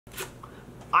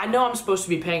I know I'm supposed to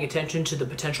be paying attention to the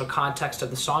potential context of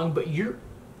the song, but you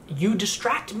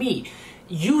distract me.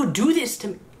 You do this to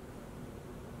me.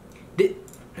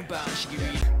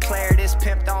 Player, this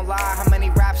pimp don't lie. How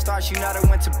many rap stars you know that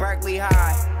went to Berkeley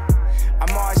High?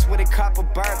 I'm always with a cup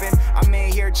of bourbon. I'm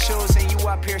in here choosing, you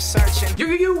up here searching.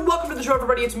 Welcome to the show,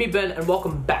 everybody. It's me, Ben, and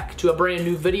welcome back to a brand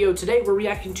new video. Today, we're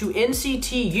reacting to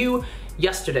NCT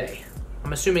Yesterday.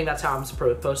 I'm assuming that's how I'm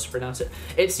supposed to pronounce it.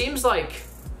 It seems like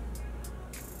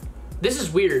this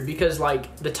is weird because,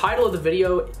 like, the title of the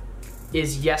video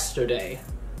is Yesterday,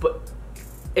 but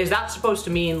is that supposed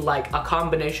to mean like a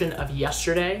combination of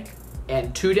yesterday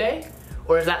and today?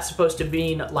 Or is that supposed to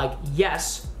mean like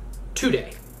yes,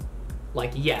 today?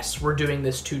 Like, yes, we're doing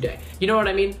this today. You know what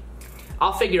I mean?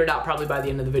 I'll figure it out probably by the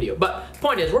end of the video. But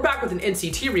point is, we're back with an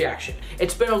NCT reaction.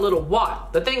 It's been a little while.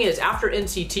 The thing is, after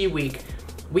NCT week,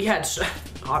 we had,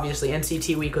 obviously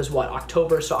NCT week was what,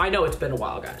 October? So I know it's been a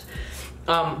while, guys.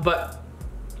 But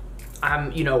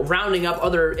I'm, you know, rounding up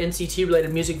other NCT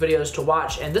related music videos to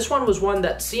watch, and this one was one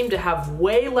that seemed to have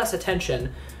way less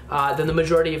attention than the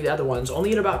majority of the other ones,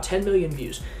 only at about 10 million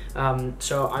views.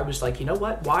 So I was like, you know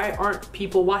what, why aren't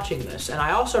people watching this? And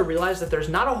I also realized that there's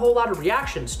not a whole lot of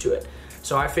reactions to it.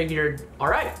 So I figured, all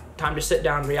right, time to sit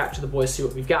down, react to the boys, see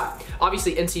what we've got.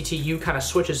 Obviously, NCT kind of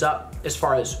switches up as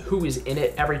far as who is in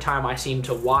it every time I seem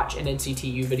to watch an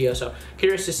NCT video. So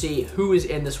curious to see who is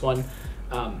in this one.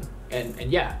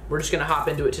 And yeah, we're just gonna hop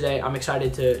into it today. I'm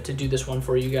excited to do this one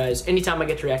for you guys. Anytime I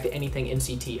get to react to anything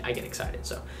NCT, I get excited.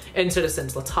 So, in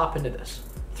citizens, let's hop into this.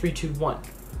 3, 2, 1,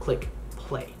 click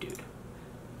play, dude.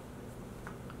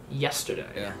 Yesterday.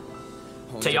 Yeah.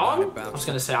 Taeyong? I was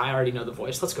gonna say, I already know the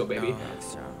voice. Let's go, baby.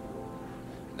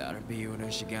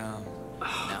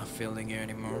 Not feeling it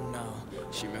anymore now.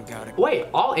 Wait,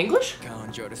 all English?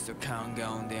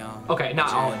 Okay,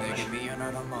 not all English.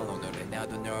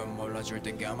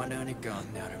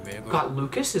 Got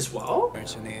Lucas as well?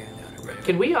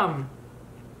 Can we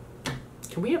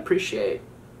appreciate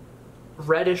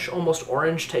reddish, almost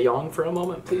orange Taeyong for a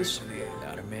moment, please?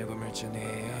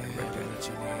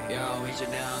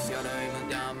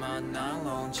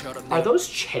 Are those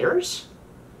chairs?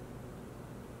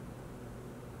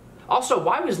 Also,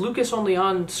 why was Lucas only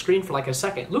on screen for like a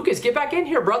second? Lucas, get back in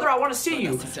here, brother. I want to see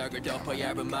you.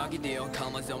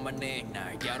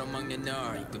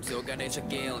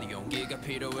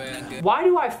 Why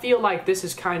do I feel like this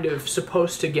is kind of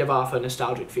supposed to give off a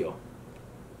nostalgic feel?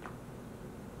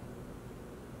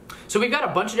 So we've got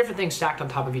a bunch of different things stacked on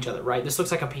top of each other, right? This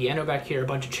looks like a piano back here, a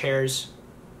bunch of chairs,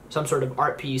 some sort of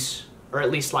art piece, or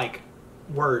at least like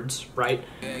words, right?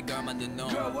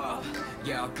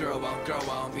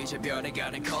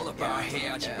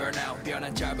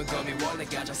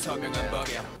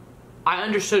 I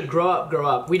understood grow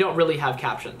up. We don't really have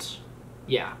captions.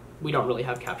 Yeah, we don't really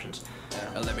have captions.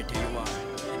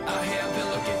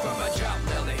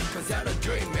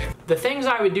 The things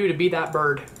I would do to be that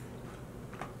bird.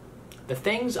 The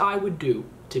things I would do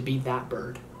to be that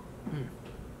bird.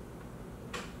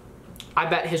 I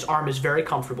bet his arm is very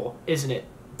comfortable, isn't it,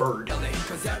 bird? I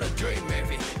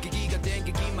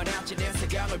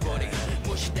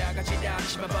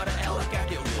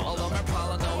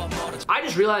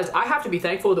just realized I have to be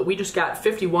thankful that we just got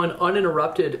 51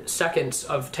 uninterrupted seconds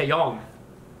of Taeyong.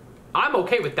 I'm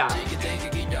okay with that.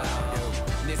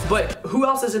 But who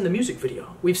else is in the music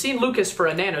video? We've seen Lucas for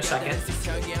a nanosecond.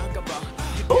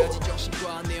 Oh.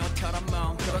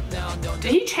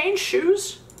 Did he change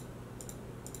shoes?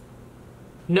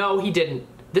 No, he didn't.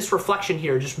 This reflection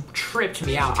here just tripped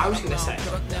me out. I was gonna say.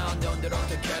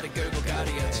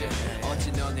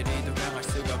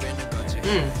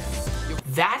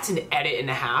 That's an edit and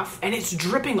a half, and it's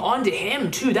dripping onto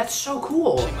him too. That's so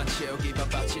cool.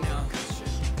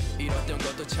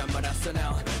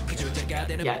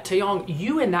 Yeah, Tyongie,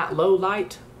 you in that low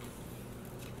light.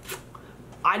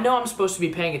 I know I'm supposed to be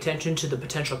paying attention to the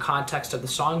potential context of the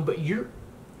song, but you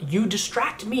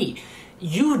distract me.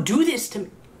 You do this to me.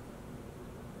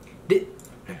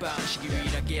 And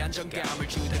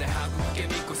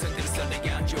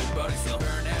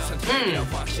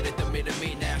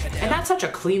that's such a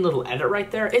clean little edit right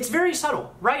there. It's very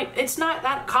subtle, right? It's not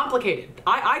that complicated.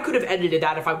 I could have edited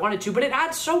that if I wanted to, but it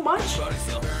adds so much.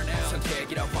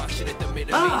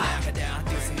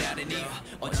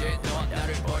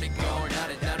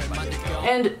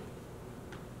 And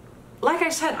like I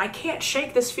said, I can't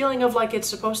shake this feeling of like it's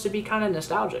supposed to be kind of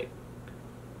nostalgic.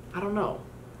 I don't know.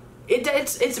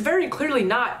 It's very clearly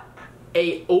not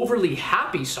a overly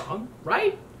happy song,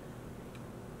 right?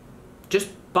 Just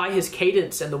by his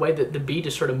cadence and the way that the beat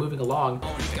is sort of moving along.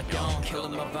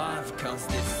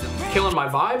 Killing my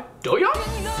vibe? Doyoung?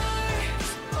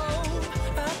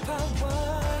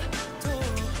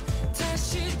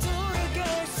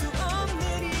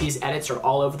 these edits are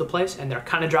all over the place and they're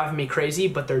kind of driving me crazy,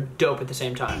 but they're dope at the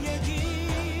same time.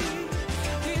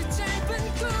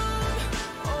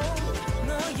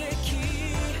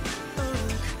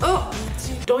 Oh,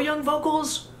 Doyoung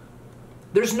vocals.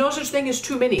 There's no such thing as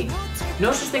too many.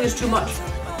 No such thing as too much.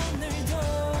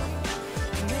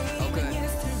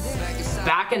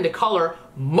 Back into color.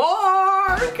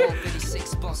 Mark!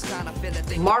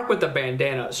 Mark with the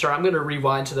bandana. Sir, I'm gonna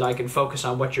rewind so that I can focus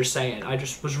on what you're saying. I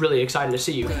just was really excited to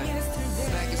see you.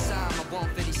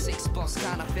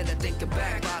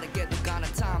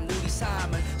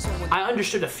 I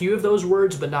understood a few of those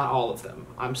words, but not all of them.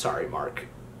 I'm sorry, Mark.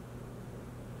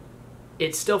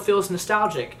 It still feels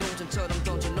nostalgic.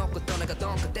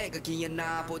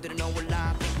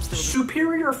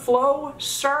 Superior flow,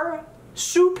 sir?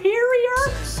 Superior?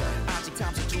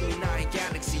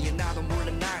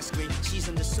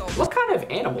 What kind of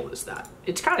animal is that?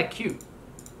 It's kind of cute.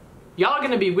 Y'all are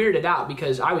gonna be weirded out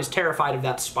because I was terrified of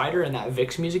that spider in that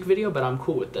Vicks music video, but I'm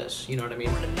cool with this, you know what I mean?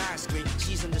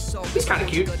 He's kind of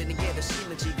cute.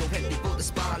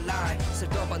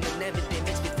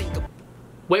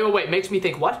 Wait, makes me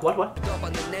think what?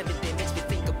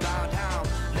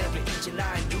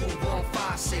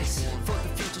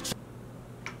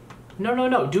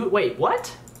 No, do it, wait,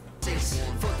 what?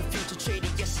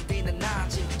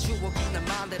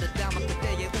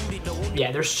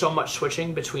 Yeah, there's so much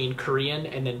switching between Korean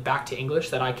and then back to English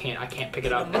that I can't pick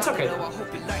it up. That's okay though.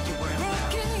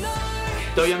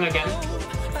 Doyoung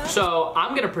again. So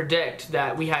I'm gonna predict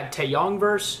that we had Taeyong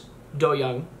verse,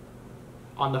 Doyoung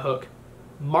on the hook,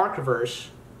 Mark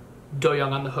verse,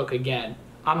 Doyoung on the hook again.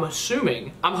 I'm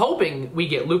hoping we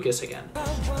get Lucas again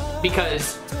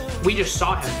because we just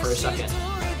saw him for a second.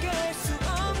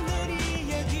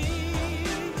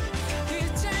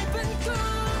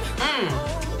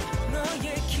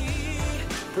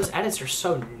 Those edits are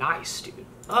so nice, dude.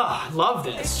 Oh, I love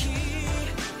this.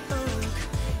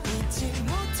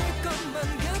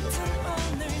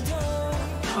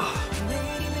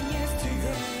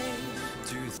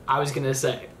 I was gonna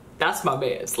say, that's my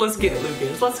man. Let's get it,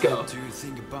 Lucas. Let's go.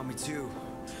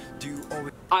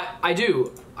 I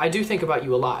do think about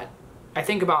you a lot. I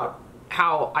think about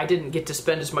how I didn't get to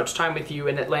spend as much time with you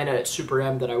in Atlanta at Super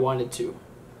M that I wanted to.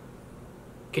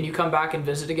 Can you come back and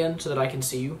visit again so that I can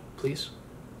see you, please?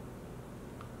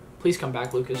 Please come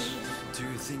back, Lucas. Do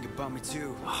you think about me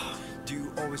too? Do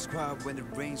you always cry when it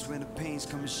rains, when the pains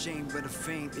come ashamed, when the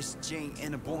fame is Jane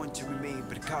and I'm born to remain,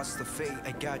 but it costs the fate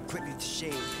I got quickly to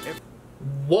shade.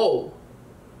 Whoa.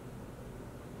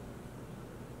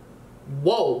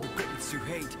 Whoa. To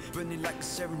hate, burning like a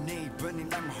serenade, burning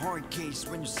like my heart case.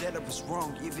 When you said I was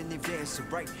wrong, even if there's a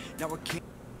right, now I can't.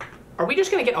 Are we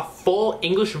just gonna get a full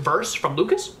English verse from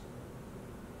Lucas?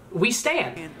 We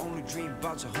stand.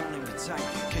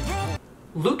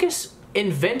 Lucas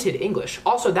invented English.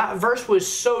 Also, that verse was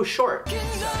so short.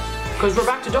 Because we're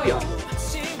back to Doyoung.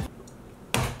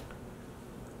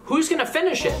 Who's gonna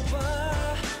finish it?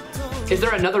 Is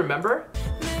there another member?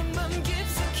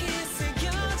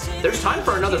 There's time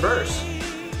for another verse.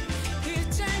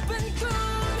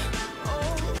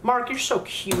 Mark, you're so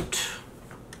cute.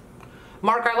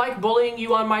 Mark, I like bullying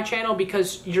you on my channel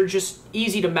because you're just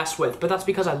easy to mess with, but that's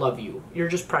because I love you. You're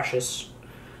just precious.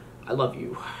 I love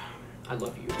you. I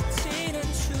love you.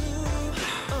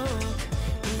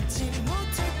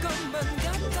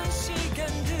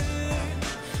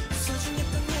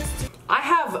 I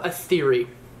have a theory.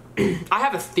 I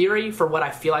have a theory for what I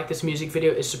feel like this music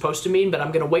video is supposed to mean, but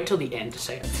I'm gonna wait till the end to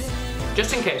say it.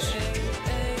 Just in case.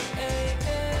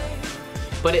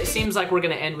 But it seems like we're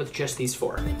gonna end with just these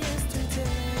four.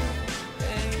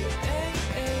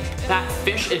 That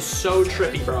fish is so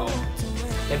trippy, bro.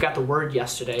 They've got the word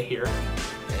yesterday here.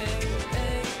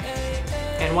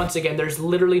 And once again, there's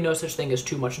literally no such thing as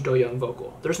too much Doyoung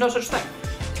vocal. There's no such thing.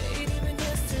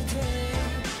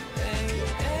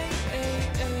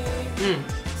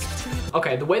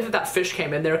 Okay, the way that that fish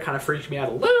came in there kind of freaked me out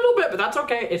a little bit, but that's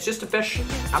okay. It's just a fish.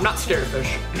 I'm not scared of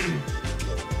fish.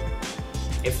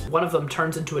 If one of them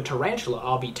turns into a tarantula,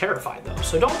 I'll be terrified though.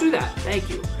 So don't do that. Thank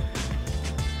you.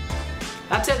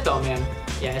 That's it though, man.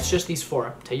 Yeah, it's just these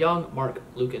four. Taeyong, Mark,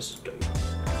 Lucas, Doyoung.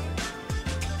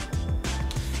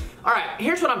 All right,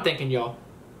 here's what I'm thinking, y'all.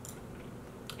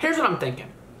 Here's what I'm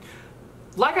thinking.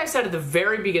 Like I said at the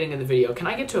very beginning of the video, can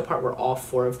I get to a part where all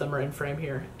four of them are in frame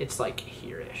here? It's like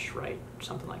here-ish, right?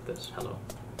 Something like this. Hello.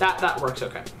 That works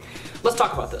okay. Let's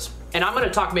talk about this. And I'm gonna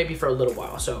talk maybe for a little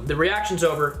while. So the reaction's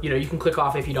over. You know, you can click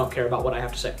off if you don't care about what I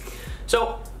have to say.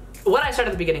 So what I said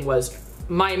at the beginning was,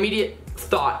 my immediate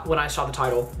thought when I saw the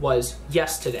title was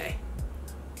Yestoday.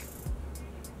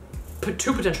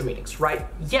 Two potential meanings, right?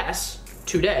 Yes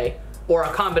today, or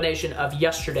a combination of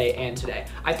yesterday and today.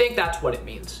 I think that's what it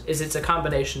means, is it's a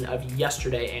combination of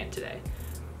yesterday and today.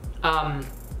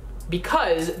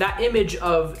 Because that image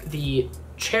of the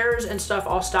chairs and stuff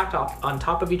all stacked up on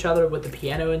top of each other with the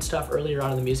piano and stuff earlier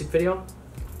on in the music video,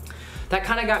 that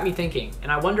kind of got me thinking.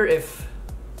 And I wonder if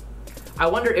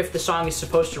the song is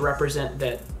supposed to represent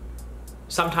that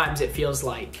sometimes it feels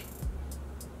like,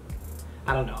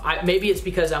 I don't know. Maybe it's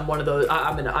because I'm one of those.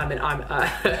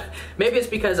 Maybe it's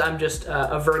because I'm just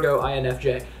a Virgo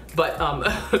INFJ. But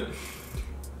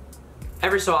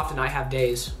every so often I have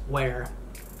days where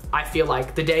I feel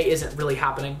like the day isn't really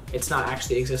happening. It's not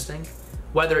actually existing.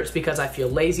 Whether it's because I feel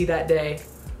lazy that day,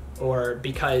 or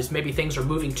because maybe things are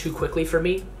moving too quickly for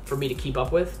me to keep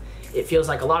up with. It feels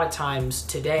like a lot of times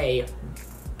today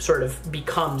sort of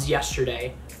becomes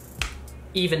yesterday,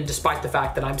 even despite the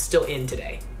fact that I'm still in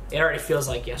today. It already feels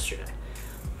like yesterday.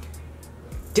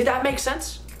 Did that make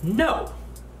sense? No.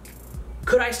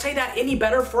 Could I say that any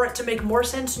better for it to make more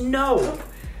sense? No.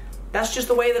 That's just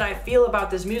the way that I feel about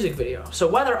this music video. So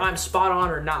whether I'm spot on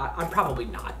or not, I'm probably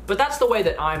not. But that's the way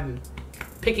that I'm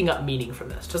picking up meaning from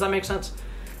this. Does that make sense?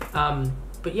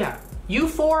 But yeah, you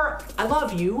four, I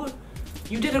love you.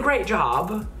 You did a great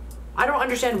job. I don't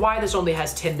understand why this only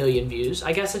has 10 million views.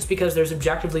 I guess it's because there's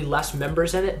objectively less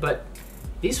members in it, but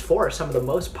these four are some of the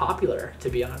most popular, to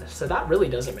be honest. So that really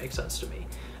doesn't make sense to me.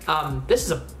 This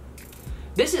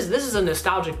is a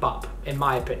nostalgic bop, in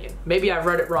my opinion. Maybe I've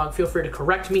read it wrong. Feel free to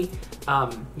correct me.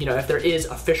 You know, if there is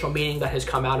official meaning that has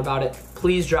come out about it,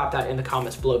 please drop that in the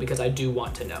comments below because I do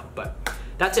want to know. But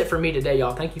that's it for me today,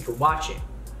 y'all. Thank you for watching.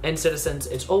 And citizens,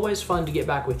 it's always fun to get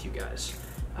back with you guys.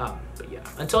 But yeah,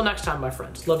 until next time, my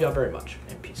friends. Love y'all very much,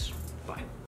 and peace.